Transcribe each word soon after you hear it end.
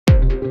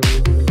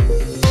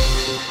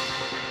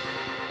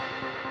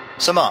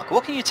So Mark,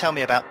 what can you tell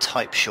me about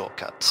type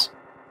shortcuts?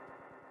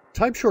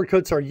 Type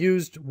shortcuts are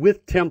used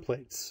with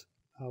templates.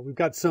 We've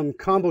got some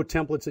combo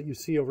templates that you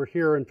see over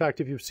here. In fact,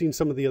 if you've seen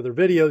some of the other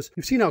videos,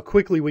 you've seen how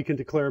quickly we can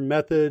declare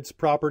methods,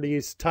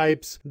 properties,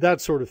 types,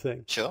 that sort of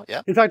thing. Sure,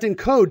 yeah. In fact, in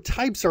code,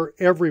 types are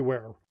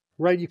everywhere,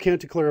 right? You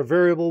can't declare a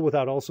variable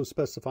without also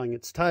specifying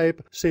its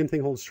type. Same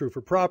thing holds true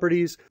for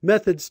properties.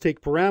 Methods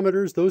take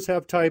parameters. Those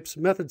have types.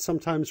 Methods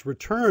sometimes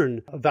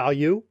return a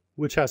value,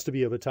 which has to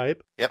be of a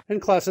type. Yep.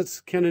 And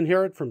classes can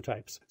inherit from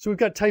types. So we've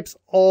got types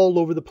all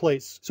over the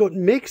place. So it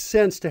makes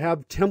sense to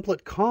have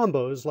template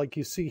combos like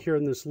you see here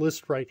in this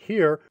list right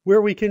here,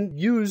 where we can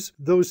use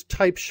those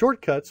type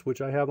shortcuts,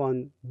 which I have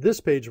on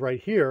this page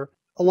right here,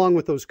 along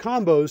with those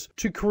combos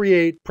to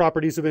create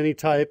properties of any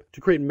type, to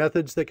create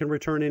methods that can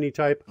return any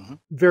type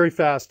very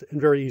fast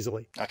and very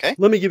easily. Okay.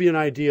 Let me give you an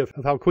idea of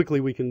how quickly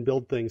we can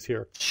build things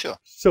here. Sure.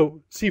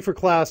 So C for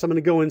class, I'm going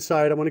to go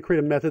inside. I want to create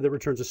a method that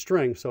returns a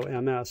string. So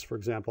MS, for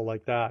example,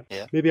 like that.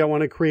 Yeah. Maybe I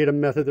want to create a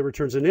method that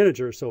returns an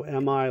integer. So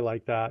MI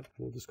like that.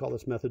 We'll just call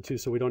this method 2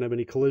 so we don't have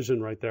any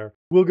collision right there.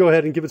 We'll go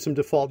ahead and give it some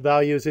default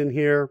values in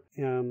here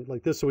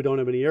like this so we don't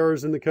have any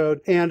errors in the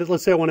code. And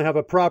let's say I want to have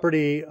a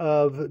property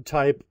of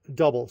type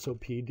double. So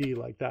PD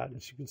like that.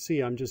 As you can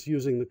see, I'm just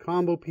using the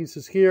combo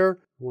pieces here.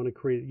 I want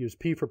to use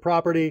P for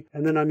property,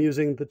 and then I'm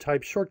using the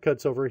type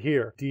shortcuts over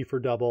here. D for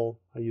double,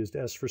 I used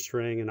S for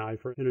string, and I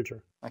for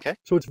integer. Okay.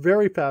 So it's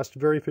very fast,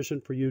 very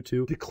efficient for you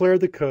to declare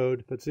the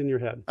code that's in your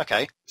head.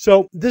 Okay.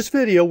 So this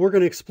video, we're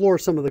going to explore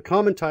some of the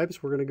common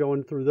types. We're going to go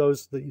in through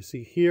those that you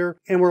see here,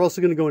 and we're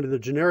also going to go into the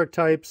generic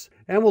types,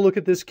 and we'll look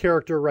at this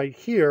character right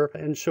here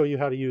and show you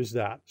how to use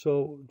that.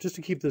 So just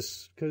to keep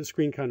this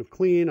screen kind of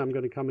clean, I'm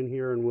going to come in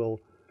here and we'll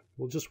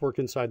just work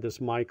inside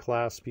this my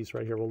class piece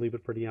right here. We'll leave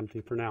it pretty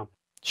empty for now.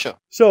 Sure.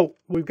 So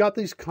we've got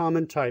these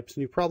common types,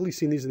 and you've probably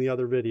seen these in the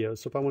other videos.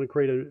 So if I want to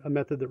create a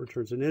method that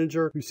returns an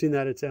integer, you've seen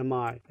that it's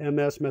MI.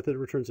 MS method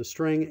returns a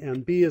string.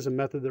 MB is a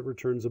method that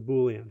returns a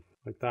Boolean,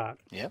 like that.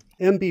 Yeah.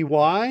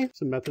 MBY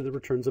is a method that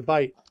returns a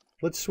byte.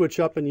 Let's switch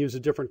up and use a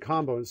different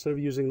combo. Instead of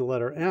using the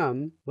letter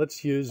M,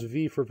 let's use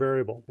V for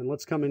variable. And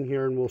let's come in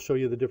here and we'll show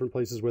you the different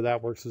places where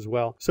that works as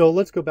well. So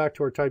let's go back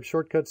to our type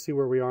shortcuts, see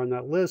where we are on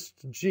that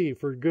list. G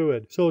for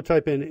GUID. So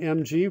type in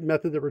MG,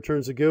 method that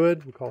returns a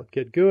GUID. We'll call it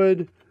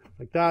getGUID.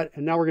 Like that.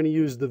 And now we're going to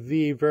use the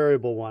V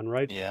variable one,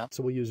 right? Yeah.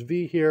 So we'll use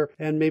V here,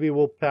 and maybe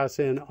we'll pass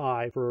in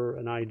I for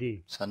an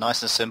ID. So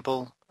nice and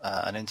simple,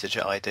 an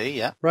integer ID,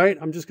 yeah. Right?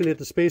 I'm just going to hit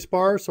the space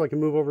bar so I can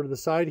move over to the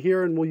side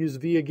here, and we'll use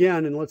V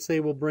again. And let's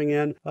say we'll bring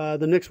in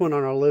the next one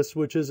on our list,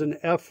 which is an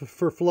F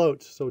for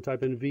float. So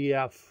type in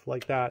VF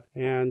like that.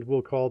 And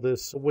we'll call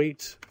this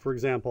weight, for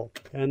example.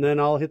 And then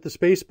I'll hit the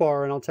space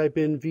bar and I'll type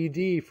in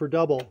VD for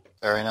double.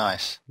 Very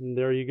nice. And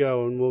there you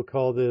go. And we'll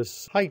call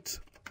this height,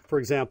 for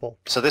example.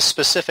 So this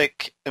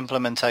specific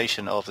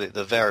implementation of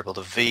the variable,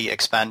 the V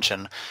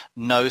expansion,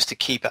 knows to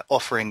keep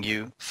offering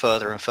you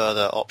further and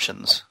further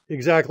options.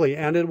 Exactly,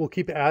 and it will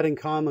keep adding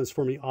commas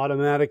for me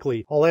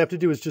automatically. All I have to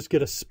do is just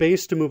get a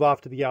space to move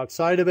off to the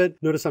outside of it.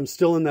 Notice I'm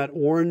still in that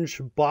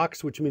orange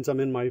box, which means I'm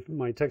in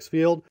my text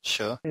field.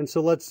 Sure. And so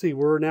let's see,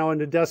 we're now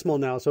into decimal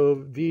now, so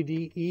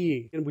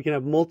VDE. And we can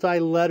have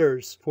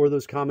multi-letters for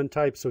those common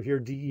types. So here,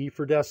 DE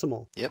for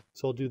decimal. Yep.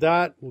 So I'll do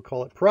that. We'll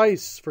call it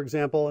price, for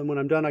example. And when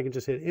I'm done, I can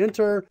just hit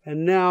enter.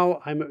 And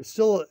now I'm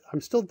still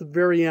at the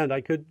very end.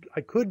 I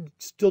could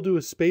still do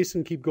a space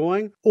and keep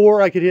going,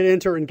 or I could hit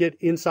enter and get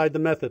inside the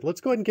method.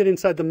 Let's go ahead and get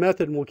inside the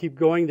method and we'll keep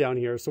going down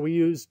here. So we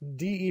use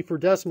DE for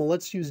decimal.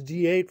 Let's use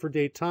D8 for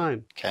date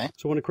time. Okay.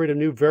 So I want to create a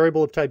new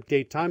variable of type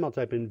date time. I'll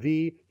type in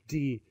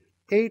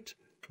VD8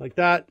 like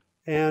that.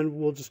 And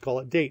we'll just call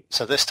it date.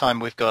 So this time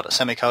we've got a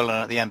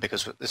semicolon at the end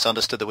because it's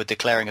understood that we're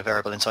declaring a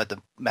variable inside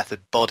the method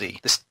body.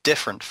 This is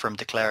different from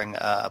declaring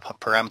a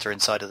parameter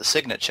inside of the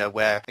signature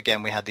where,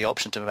 again, we had the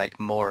option to make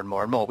more and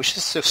more and more, which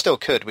is still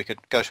could. We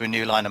could go to a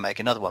new line and make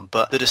another one.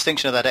 But the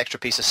distinction of that extra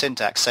piece of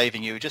syntax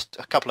saving you just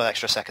a couple of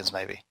extra seconds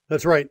maybe.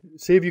 That's right.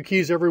 Save you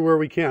keys everywhere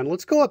we can.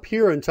 Let's go up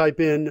here and type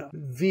in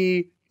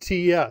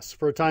VTS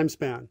for a time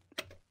span.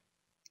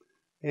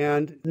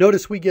 And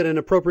notice we get an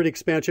appropriate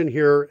expansion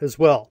here as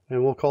well.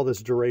 And we'll call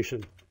this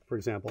duration, for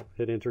example.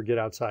 Hit enter, get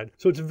outside.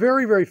 So it's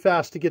very, very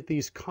fast to get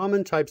these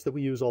common types that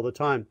we use all the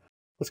time.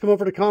 Let's come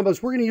over to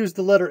combos. We're going to use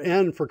the letter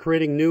N for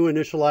creating new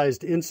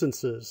initialized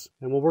instances.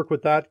 And we'll work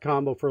with that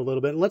combo for a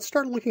little bit. And let's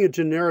start looking at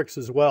generics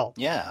as well.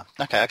 Yeah.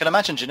 Okay. I can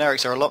imagine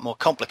generics are a lot more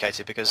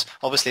complicated because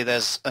obviously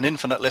there's an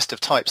infinite list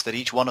of types that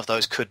each one of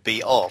those could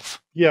be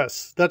of.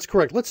 Yes, that's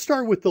correct. Let's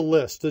start with the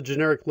list, the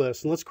generic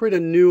list, and let's create a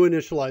new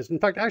initialized. In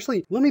fact,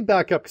 actually, let me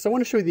back up because I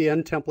want to show you the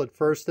N template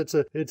first.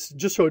 It's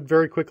just show it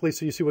very quickly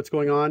so you see what's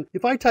going on.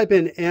 If I type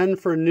in N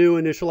for new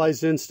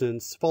initialized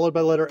instance, followed by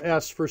letter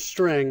S for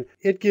string,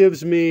 it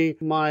gives me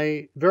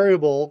my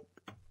variable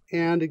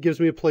and it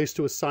gives me a place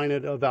to assign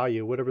it a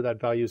value, whatever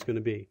that value is going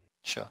to be.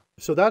 Sure.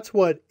 So that's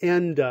what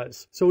N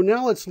does. So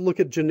now let's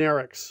look at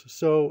generics.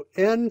 So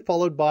N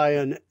followed by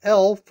an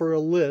L for a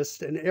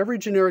list, and every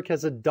generic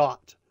has a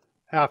dot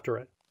after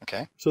it.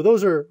 Okay. So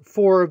those are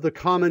 4 of the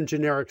common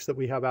generics that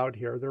we have out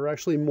here. There are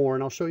actually more,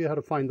 and I'll show you how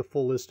to find the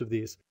full list of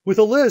these. With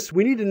a list,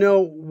 we need to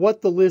know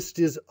what the list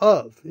is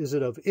of. Is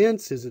it of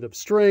ints? Is it of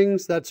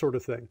strings? That sort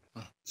of thing.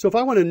 So if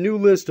I want a new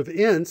list of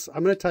ints,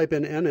 I'm going to type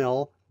in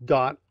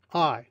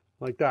nl.I,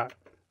 like that.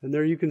 And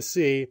there you can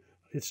see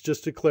it's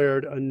just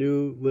declared a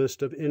new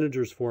list of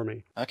integers for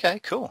me. Okay,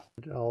 cool.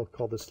 I'll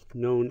call this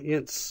known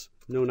ints,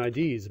 known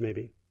IDs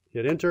maybe.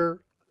 Hit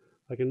enter.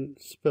 I can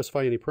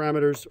specify any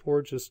parameters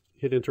or just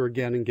hit enter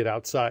again and get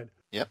outside.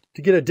 Yep.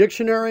 To get a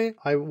dictionary,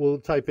 I will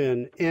type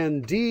in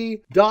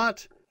nd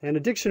dot, and a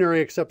dictionary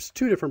accepts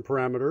 2 different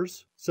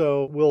parameters.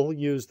 So we'll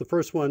use the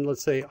first one,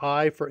 let's say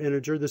I for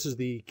integer. This is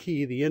the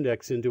key, the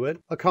index into it,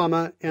 a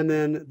comma, and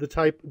then the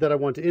type that I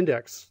want to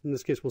index. In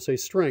this case, we'll say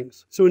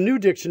strings. So a new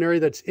dictionary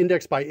that's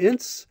indexed by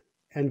ints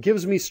and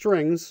gives me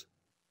strings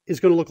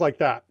is going to look like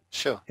that.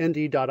 Sure.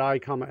 nd.I,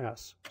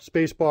 s,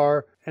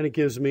 spacebar, and it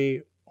gives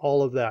me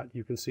all of that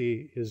you can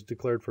see is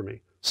declared for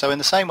me. So in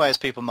the same way as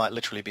people might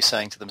literally be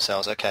saying to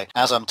themselves, okay,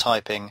 as I'm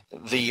typing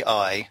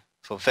VI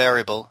for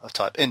variable of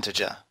type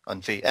integer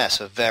and VS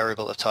for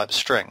variable of type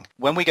string,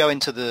 when we go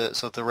into the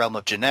sort of the realm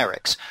of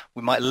generics,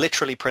 we might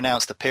literally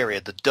pronounce the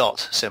period, the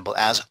dot symbol,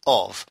 as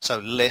of. So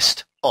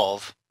list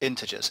of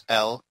integers,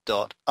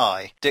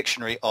 L.I.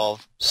 Dictionary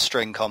of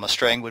string, comma,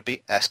 string would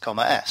be S,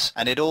 comma, S.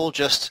 And it all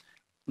just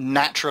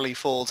naturally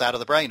falls out of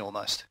the brain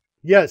almost.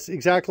 Yes,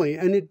 exactly.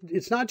 And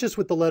it's not just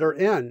with the letter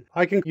N.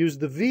 I can use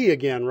the V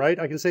again, right?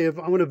 I can say if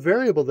I want a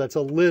variable that's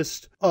a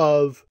list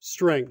of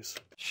strings.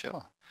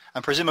 Sure.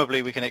 And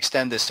presumably we can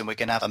extend this and we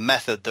can have a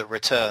method that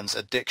returns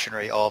a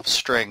dictionary of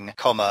string,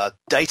 comma,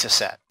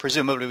 dataset.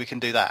 Presumably we can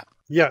do that.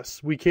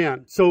 Yes, we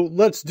can. So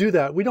let's do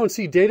that. We don't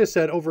see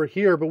dataset over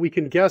here, but we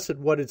can guess at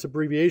what its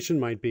abbreviation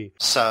might be.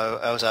 So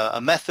it was a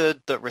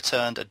method that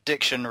returned a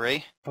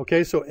dictionary.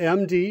 Okay, so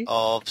MD.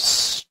 Of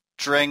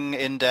string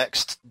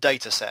indexed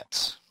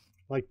datasets.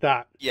 Like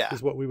that. Yeah.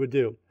 Is what we would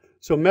do.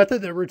 So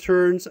method that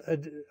returns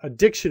a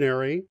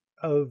dictionary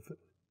of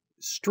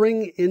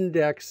string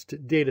indexed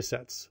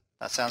datasets.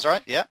 That sounds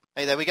right. Yeah.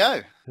 Hey, there we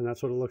go. And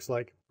that's what it looks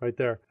like right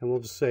there. And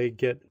we'll just say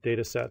get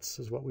datasets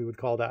is what we would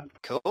call that.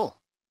 Cool.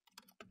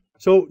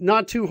 So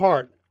not too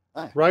hard,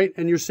 Oh. right?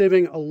 And you're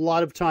saving a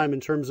lot of time in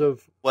terms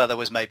of... Well, there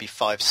was maybe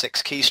 5,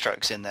 6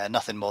 keystrokes in there.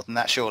 Nothing more than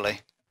that,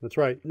 surely. That's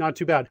right. Not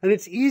too bad. And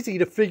it's easy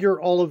to figure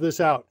all of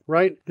this out,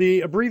 right? The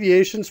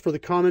abbreviations for the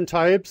common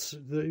types,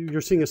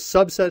 you're seeing a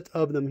subset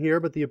of them here,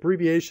 but the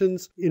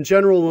abbreviations in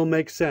general will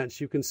make sense.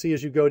 You can see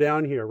as you go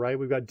down here, right?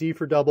 We've got D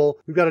for double.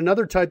 We've got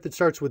another type that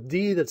starts with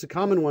D. That's a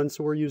common one.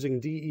 So we're using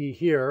DE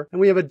here.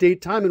 And we have a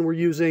date time and we're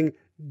using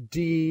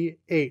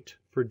D8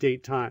 for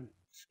date time.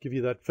 Just give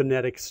you that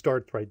phonetic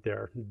start right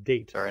there.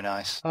 Date. Very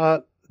nice.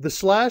 The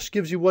slash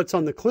gives you what's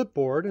on the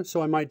clipboard.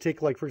 So I might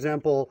take, like, for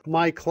example,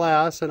 my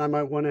class, and I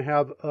might want to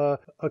have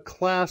a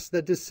class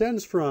that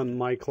descends from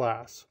my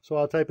class. So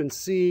I'll type in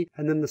C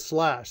and then the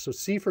slash. So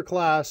C for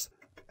class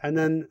and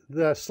then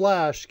the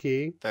slash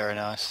key. Very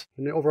nice.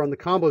 And over on the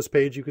combos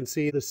page, you can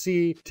see the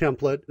C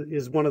template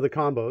is one of the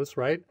combos,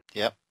 right?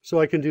 Yep. So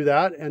I can do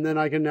that. And then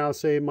I can now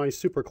say my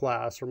super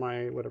class or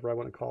my whatever I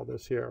want to call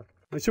this here.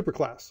 My super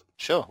class.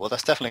 Sure. Well,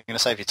 that's definitely going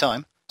to save you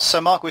time. So,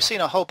 Mark, we've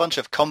seen a whole bunch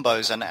of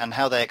combos and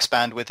how they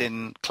expand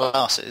within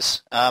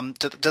classes.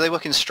 Do they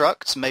work in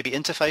structs, maybe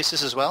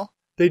interfaces as well?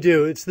 They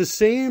do. It's the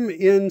same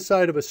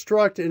inside of a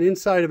struct and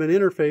inside of an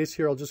interface.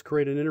 Here, I'll just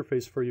create an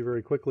interface for you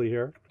very quickly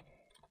here.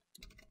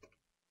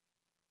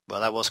 Well,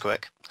 that was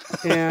quick.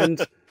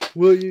 And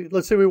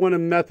let's say we want a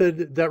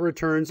method that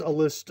returns a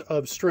list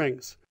of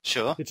strings.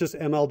 Sure. It's just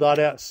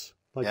ml.s.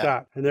 Like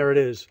that. And there it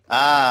is.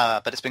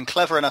 Ah, but it's been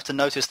clever enough to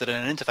notice that in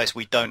an interface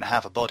we don't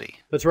have a body.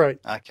 That's right.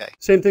 Okay.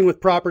 Same thing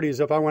with properties.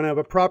 If I want to have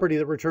a property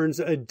that returns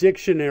a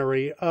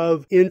dictionary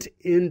of int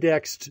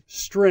indexed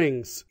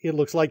strings, it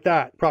looks like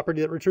that.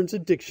 Property that returns a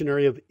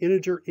dictionary of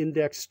integer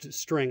indexed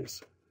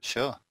strings.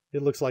 Sure.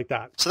 It looks like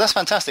that. So that's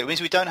fantastic. It means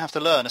we don't have to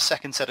learn a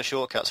second set of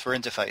shortcuts for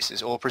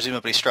interfaces or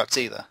presumably structs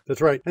either. That's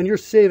right. And you're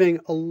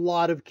saving a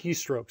lot of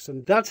keystrokes.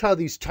 And that's how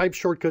these type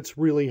shortcuts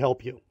really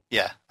help you.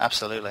 Yeah,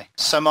 absolutely.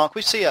 So, Mark,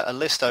 we see a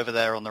list over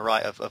there on the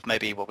right of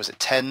maybe,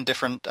 10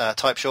 different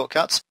type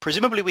shortcuts.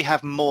 Presumably we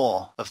have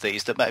more of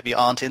these that maybe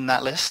aren't in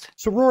that list.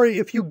 So, Rory,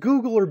 if you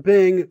Google or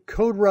Bing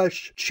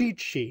CodeRush cheat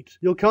sheet,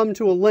 you'll come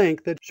to a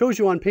link that shows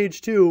you on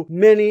page 2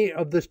 many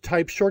of the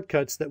type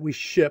shortcuts that we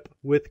ship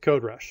with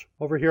CodeRush.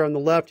 Over here on the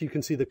left, you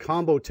can see the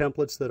combo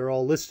templates that are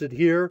all listed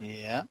here.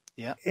 Yeah.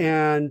 Yeah.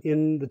 And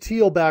in the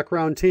teal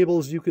background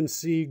tables, you can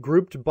see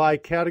grouped by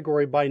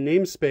category, by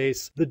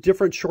namespace, the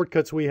different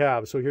shortcuts we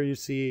have. So here you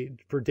see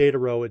for data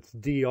row, it's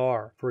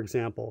DR, for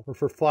example, or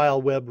for file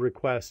web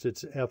request,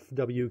 it's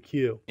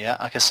FWQ. Yeah,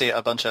 I can see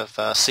a bunch of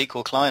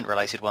SQL client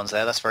related ones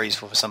there. That's very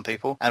useful for some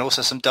people. And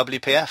also some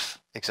WPF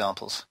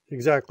examples.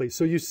 Exactly.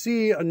 So you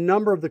see a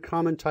number of the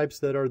common types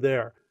that are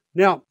there.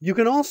 Now, you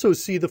can also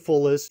see the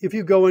full list. If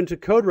you go into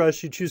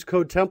CodeRush, you choose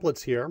Code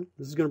Templates here.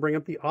 This is going to bring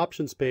up the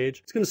options page.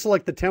 It's going to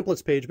select the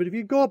templates page, but if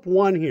you go up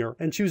one here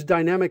and choose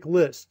Dynamic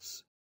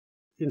Lists,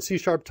 in C#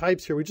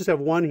 types here, we just have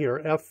one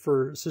here, F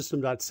for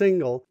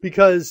system.single,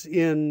 because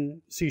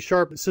in C#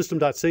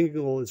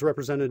 system.single is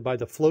represented by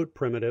the float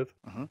primitive.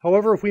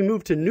 However, if we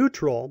move to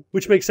neutral,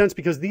 which makes sense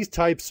because these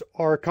types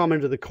are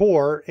common to the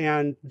core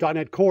and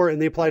 .NET Core,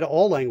 and they apply to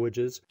all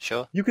languages.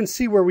 Sure. You can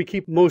see where we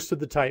keep most of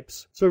the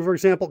types. So for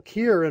example,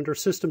 here under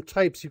system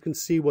types, you can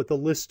see what the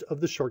list of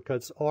the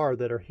shortcuts are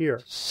that are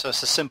here. So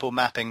it's a simple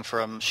mapping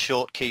from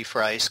short key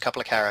phrase,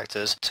 couple of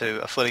characters,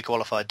 to a fully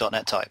qualified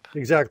 .NET type.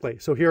 Exactly.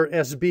 So here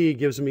SB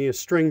gives me a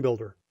string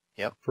builder.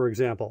 Yep. For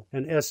example,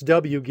 and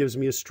SW gives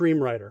me a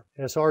stream writer.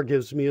 SR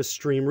gives me a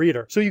stream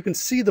reader. So you can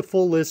see the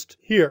full list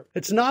here.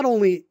 It's not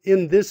only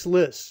in this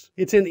list,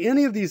 it's in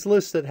any of these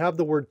lists that have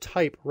the word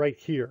type right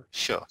here.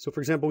 Sure. So for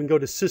example, we can go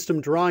to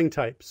system drawing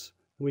types.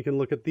 We can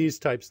look at these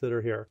types that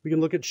are here. We can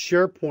look at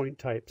SharePoint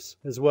types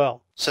as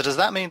well. So does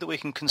that mean that we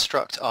can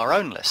construct our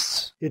own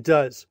lists? It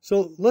does.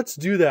 So let's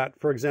do that,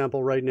 for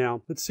example, right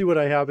now. Let's see what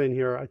I have in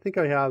here. I think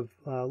I have,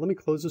 let me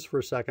close this for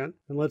a second,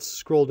 and let's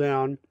scroll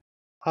down.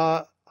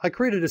 I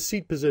created a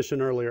seat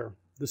position earlier,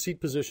 the seat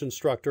position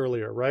struct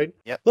earlier, right?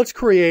 Yep. Let's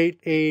create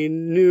a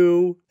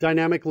new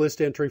dynamic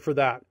list entry for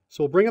that.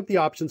 So we'll bring up the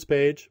options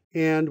page,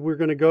 and we're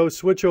going to go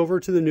switch over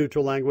to the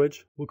neutral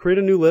language. We'll create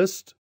a new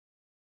list.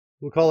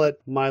 We'll call it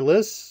my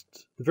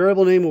list. The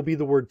variable name will be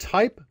the word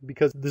type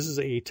because this is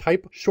a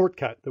type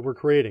shortcut that we're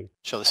creating.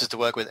 Sure, this is to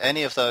work with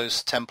any of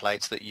those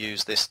templates that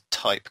use this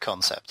type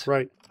concept.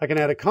 Right. I can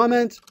add a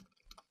comment.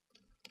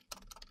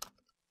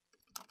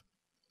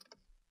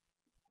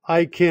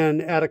 I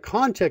can add a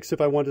context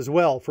if I want as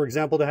well. For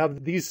example, to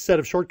have these set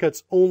of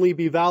shortcuts only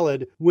be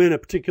valid when a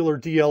particular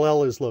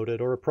DLL is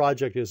loaded or a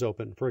project is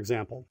open, for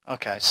example.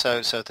 Okay,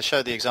 so to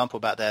show the example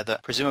back there,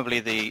 that presumably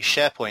the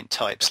SharePoint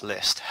types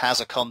list has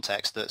a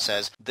context that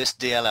says this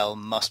DLL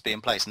must be in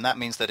place. And that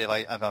means that if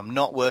I'm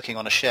not working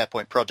on a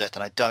SharePoint project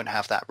and I don't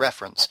have that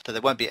reference, that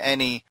there won't be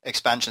any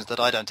expansions that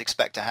I don't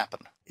expect to happen.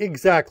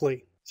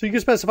 Exactly. So you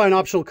can specify an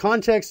optional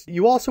context.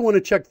 You also want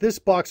to check this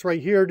box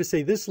right here to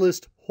say this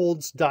list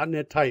holds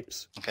 .NET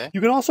types. Okay.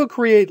 You can also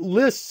create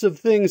lists of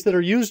things that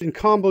are used in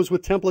combos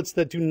with templates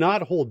that do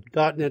not hold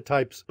 .NET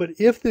types. But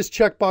if this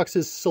checkbox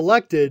is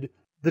selected,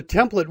 the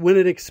template, when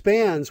it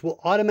expands, will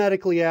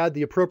automatically add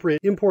the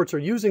appropriate imports or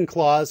using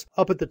clause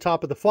up at the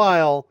top of the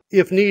file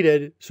if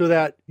needed, so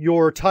that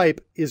your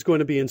type is going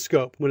to be in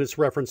scope when it's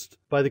referenced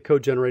by the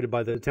code generated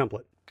by the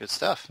template. Good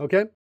stuff.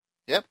 Okay?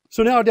 Yep.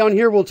 So now down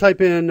here, we'll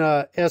type in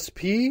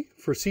SP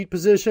for seat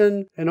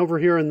position, and over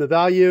here in the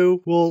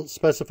value, we'll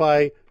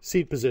specify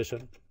seat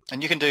position.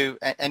 And you can do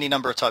any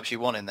number of types you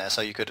want in there.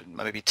 So you could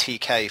maybe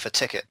TK for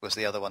ticket was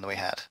the other one that we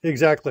had.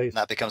 Exactly. And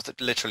that becomes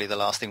literally the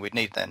last thing we'd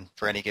need then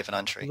for any given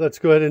entry. Let's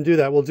go ahead and do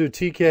that. We'll do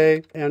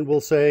TK and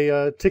we'll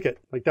say ticket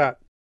like that.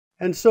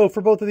 And so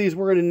for both of these,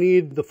 we're going to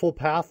need the full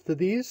path to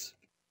these.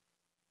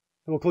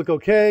 And we'll click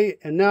OK.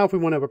 And now if we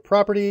want to have a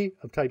property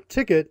of type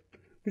ticket,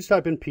 we just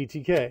type in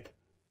PTK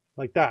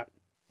like that.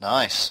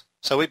 Nice.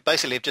 So we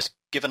basically have just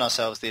given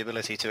ourselves the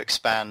ability to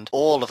expand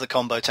all of the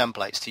combo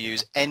templates to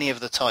use any of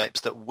the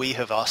types that we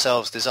have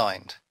ourselves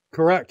designed.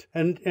 Correct.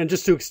 And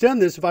just to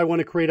extend this, if I want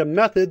to create a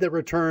method that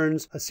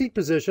returns a seat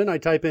position, I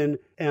type in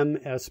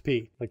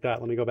MSP like that.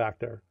 Let me go back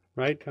there.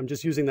 Right? I'm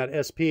just using that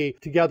SP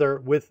together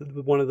with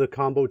one of the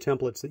combo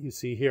templates that you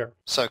see here.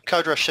 So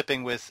CodeRush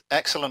shipping with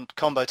excellent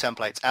combo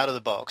templates out of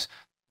the box,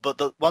 but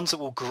the ones that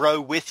will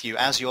grow with you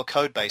as your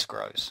code base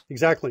grows.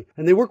 Exactly.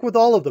 And they work with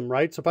all of them,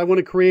 right? So if I want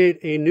to create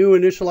a new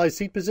initialized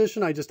seat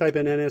position, I just type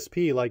in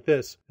NSP like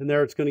this. And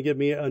there it's going to give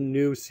me a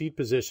new seat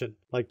position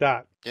like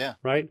that. Yeah.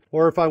 Right?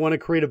 Or if I want to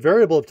create a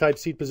variable of type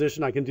seat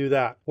position, I can do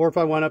that. Or if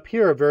I want up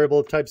here a variable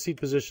of type seat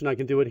position, I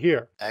can do it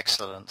here.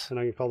 Excellent. And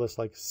I can call this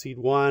like seat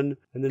 1,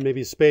 and then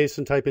maybe space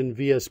and type in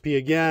VSP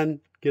again.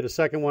 Get a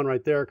second one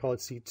right there, call it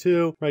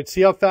C2. Right,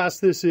 see how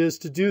fast this is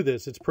to do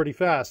this. It's pretty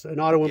fast. An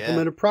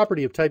auto-implemented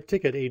property of type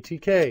ticket,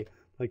 ATK,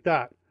 like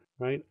that.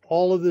 Right?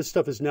 All of this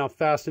stuff is now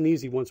fast and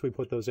easy once we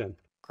put those in.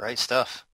 Great stuff.